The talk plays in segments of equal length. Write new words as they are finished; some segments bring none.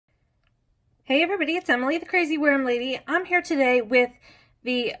Hey everybody, it's Emily, the Crazy Worm Lady. I'm here today with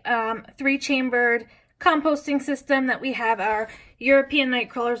the 3-chambered composting system that we have our European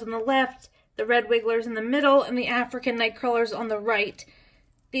nightcrawlers on the left, the red wigglers in the middle, and the African nightcrawlers on the right.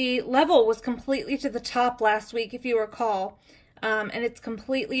 The level was completely to the top last week, if you recall, and it's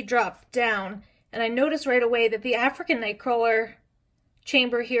completely dropped down. And I noticed right away that the African nightcrawler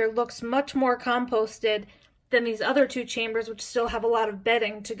chamber here looks much more composted than these other two chambers, which still have a lot of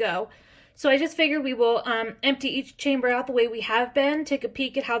bedding to go. So I just figured we will empty each chamber out the way we have been, take a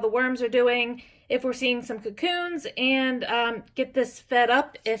peek at how the worms are doing, if we're seeing some cocoons, and get this fed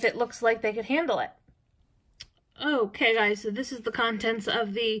up if it looks like they could handle it. Okay guys, so this is the contents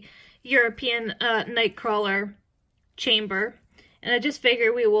of the European nightcrawler chamber, and I just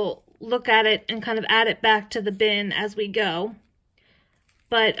figured we will look at it and kind of add it back to the bin as we go.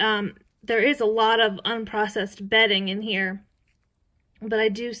 But there is a lot of unprocessed bedding in here. But I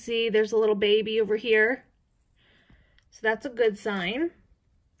do see there's a little baby over here. So that's a good sign.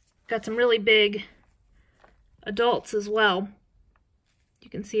 Got some really big adults as well. You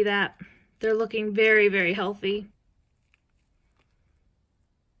can see that. They're looking very, very healthy.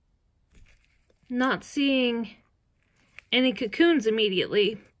 Not seeing any cocoons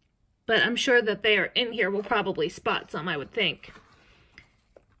immediately, but I'm sure that they are in here. We'll probably spot some, I would think.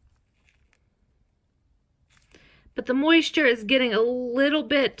 But the moisture is getting a little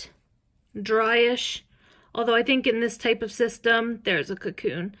bit dryish, although I think in this type of system, there's a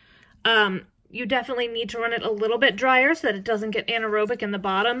cocoon. You definitely need to run it a little bit drier so that it doesn't get anaerobic in the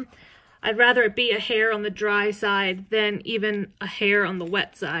bottom. I'd rather it be a hair on the dry side than even a hair on the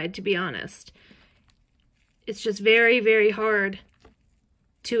wet side, to be honest. It's just very, very hard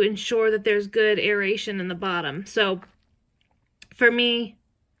to ensure that there's good aeration in the bottom. So for me,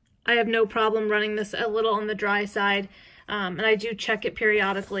 I have no problem running this a little on the dry side, and I do check it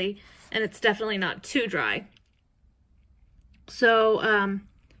periodically, and it's definitely not too dry. So,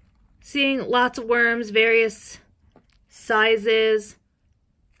 seeing lots of worms, various sizes.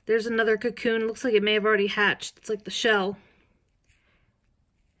 There's another cocoon. Looks like it may have already hatched. It's like the shell.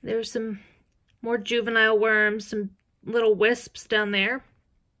 There's some more juvenile worms, some little wisps down there.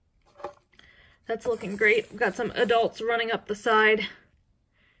 That's looking great. We've got some adults running up the side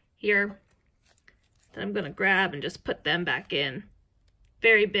here that I'm going to grab and just put them back in.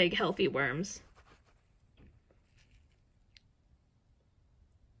 Very big, healthy worms.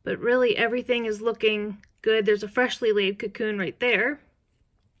 But really everything is looking good. There's a freshly laid cocoon right there.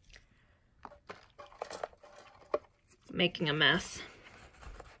 Making a mess.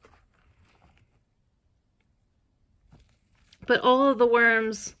 But all of the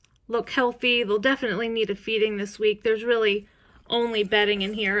worms look healthy. They'll definitely need a feeding this week. There's really only bedding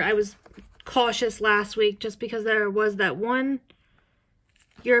in here. I was cautious last week just because there was that one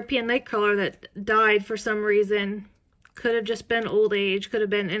European nightcrawler that died for some reason. Could have just been old age, could have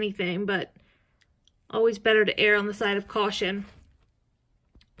been anything, but always better to err on the side of caution.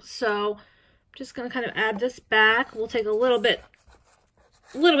 So I'm just going to kind of add this back. We'll take a little bit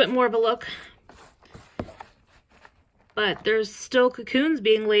more of a look. But there's still cocoons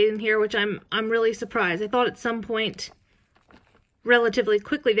being laid in here, which I'm really surprised. I thought at some point relatively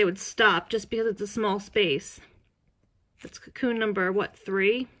quickly they would stop just because it's a small space. That's cocoon number, what,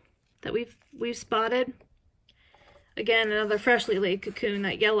 3 that we've spotted. Again, another freshly laid cocoon,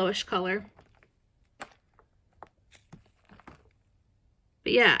 that yellowish color.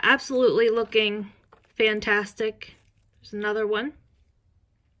 But yeah, absolutely looking fantastic. There's another one.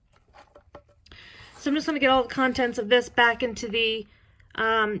 So I'm just going to get all the contents of this back into the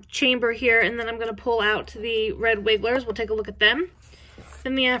chamber here, and then I'm going to pull out the red wigglers. We'll take a look at them.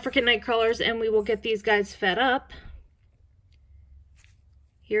 Then the African nightcrawlers, and we will get these guys fed up.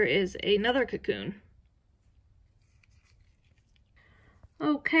 Here is another cocoon.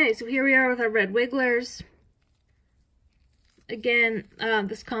 Okay, so here we are with our red wigglers. Again,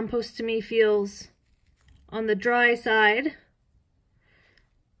 this compost to me feels on the dry side.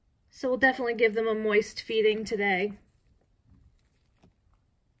 So we'll definitely give them a moist feeding today.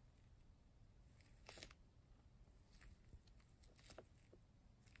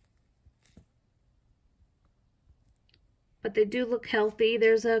 But they do look healthy.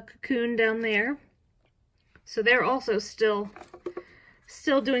 There's a cocoon down there. So they're also still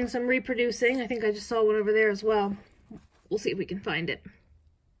doing some reproducing. I think I just saw one over there as well. We'll see if we can find it.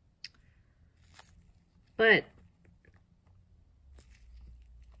 But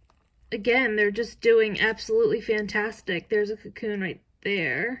again, they're just doing absolutely fantastic. There's a cocoon right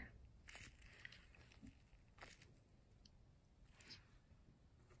there.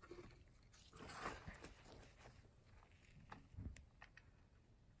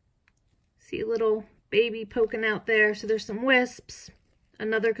 See a little baby poking out there. So there's some wisps,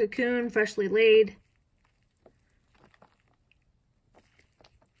 another cocoon freshly laid.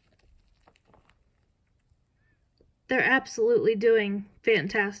 They're absolutely doing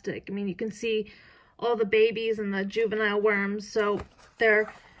fantastic. I mean, you can see all the babies and the juvenile worms. So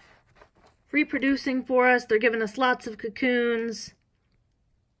they're reproducing for us. They're giving us lots of cocoons.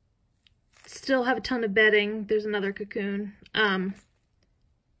 Still have a ton of bedding. There's another cocoon.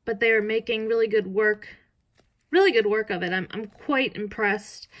 But they're making really good work of it. I'm quite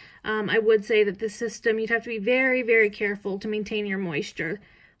impressed. I would say that this system, you'd have to be very, very careful to maintain your moisture.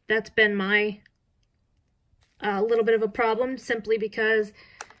 That's been my little bit of a problem, simply because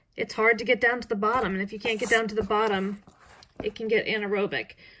it's hard to get down to the bottom, and if you can't get down to the bottom, it can get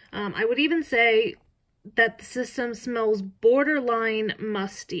anaerobic. I would even say that the system smells borderline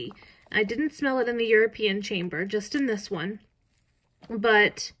musty. I didn't smell it in the European chamber, just in this one,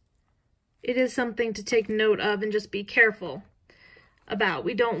 but it is something to take note of and just be careful about.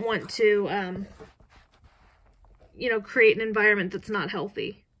 We don't want to, you know, create an environment that's not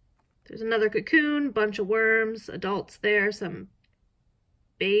healthy. There's another cocoon, bunch of worms, adults there, some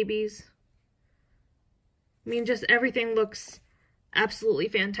babies. I mean, just everything looks absolutely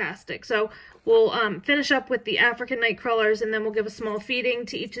fantastic. So we'll finish up with the African night crawlers, and then we'll give a small feeding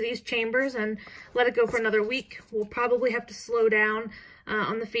to each of these chambers and let it go for another week. We'll probably have to slow down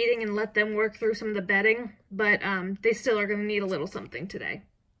on the feeding and let them work through some of the bedding, but they still are going to need a little something today.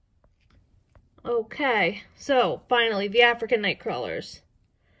 Okay, so finally, the African night crawlers.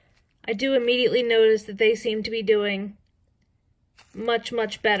 I do immediately notice that they seem to be doing much,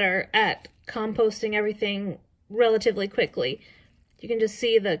 much better at composting everything relatively quickly. You can just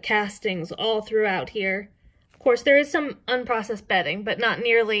see the castings all throughout here. Of course, there is some unprocessed bedding, but not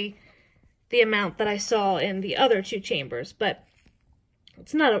nearly the amount that I saw in the other two chambers. But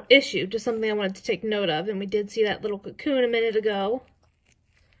it's not an issue, just something I wanted to take note of. And we did see that little cocoon a minute ago.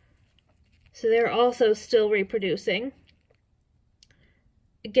 So they're also still reproducing.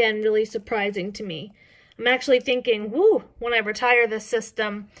 Again, really surprising to me. I'm actually thinking, whoo, when I retire this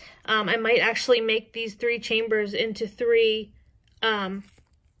system, I might actually make these 3 chambers into 3, what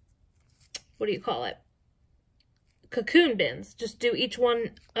do you call it? Cocoon bins. Just do each one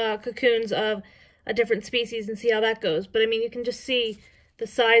cocoons of a different species and see how that goes. But I mean, you can just see the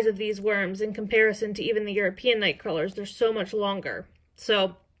size of these worms in comparison to even the European night crawlers. They're so much longer.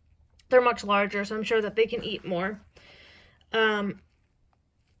 So they're much larger, so I'm sure that they can eat more.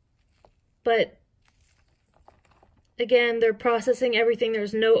 But again, they're processing everything.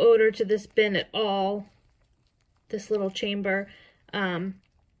 There's no odor to this bin at all, this little chamber.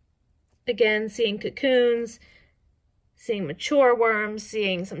 Again, seeing cocoons, seeing mature worms,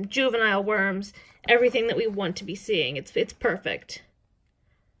 seeing some juvenile worms, everything that we want to be seeing. It's perfect.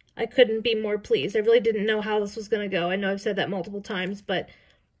 I couldn't be more pleased. I really didn't know how this was going to go. I know I've said that multiple times, but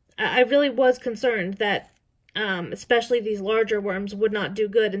I really was concerned that especially these larger worms would not do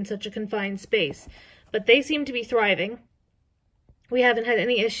good in such a confined space. But they seem to be thriving. We haven't had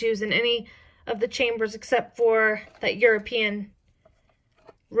any issues in any of the chambers except for that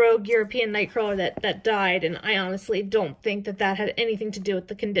rogue European nightcrawler that died, and I honestly don't think that had anything to do with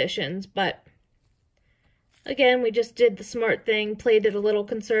the conditions. But again, we just did the smart thing, played it a little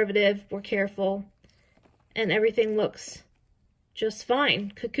conservative, we're careful, and everything looks just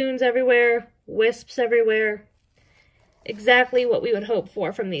fine. Cocoons everywhere, wisps everywhere. Exactly what we would hope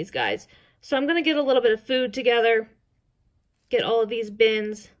for from these guys. So I'm going to get a little bit of food together, get all of these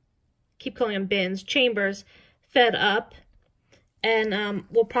bins, keep calling them bins, chambers, fed up, and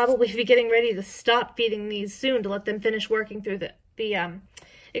we'll probably be getting ready to stop feeding these soon to let them finish working through the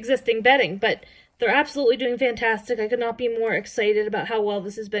existing bedding. But they're absolutely doing fantastic. I could not be more excited about how well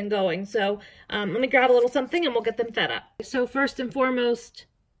this has been going. So let me grab a little something and we'll get them fed up. So first and foremost,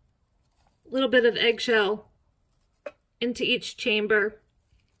 a little bit of eggshell into each chamber.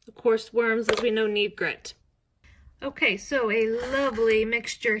 Of course, worms, as we know, need grit. Okay, so a lovely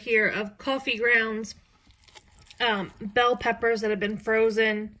mixture here of coffee grounds, bell peppers that have been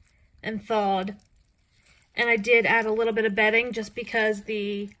frozen and thawed. And I did add a little bit of bedding just because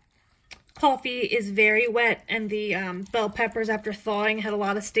the coffee is very wet and the bell peppers after thawing had a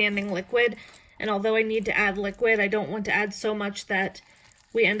lot of standing liquid. And although I need to add liquid, I don't want to add so much that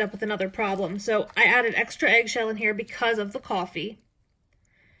we end up with another problem. So I added extra eggshell in here because of the coffee.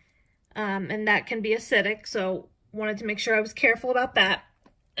 And that can be acidic, so wanted to make sure I was careful about that.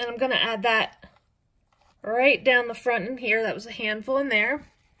 And I'm going to add that right down the front in here. That was a handful in there.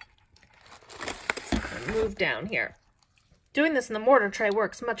 And move down here. Doing this in the mortar tray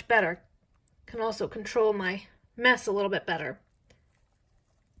works much better. Can also control my mess a little bit better.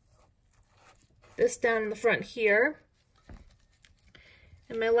 this down in the front here.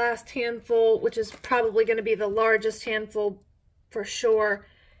 And my last handful, which is probably going to be the largest handful for sure,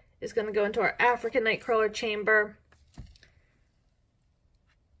 is going to go into our African nightcrawler chamber.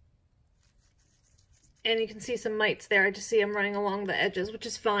 And you can see some mites there. I just see them running along the edges, which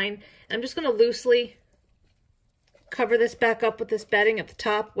is fine. And I'm just going to loosely cover this back up with this bedding at the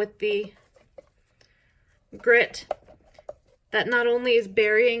top with the grit. That not only is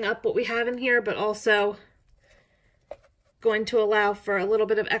burying up what we have in here, but also going to allow for a little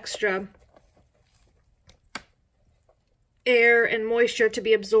bit of extra air and moisture to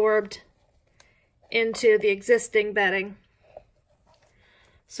be absorbed into the existing bedding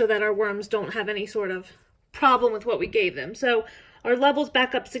so that our worms don't have any sort of problem with what we gave them. So our levels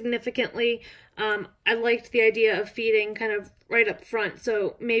back up significantly. I liked the idea of feeding kind of right up front,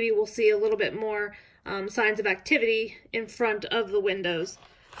 so maybe we'll see a little bit more signs of activity in front of the windows.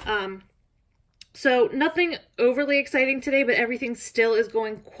 So nothing overly exciting today, but everything still is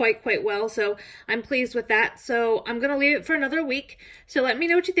going quite well, so I'm pleased with that. So I'm going to leave it for another week. So let me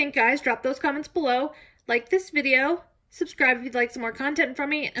know what you think, guys. Drop those comments below. Like this video. Subscribe if you'd like some more content from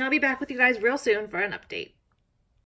me, and I'll be back with you guys real soon for an update.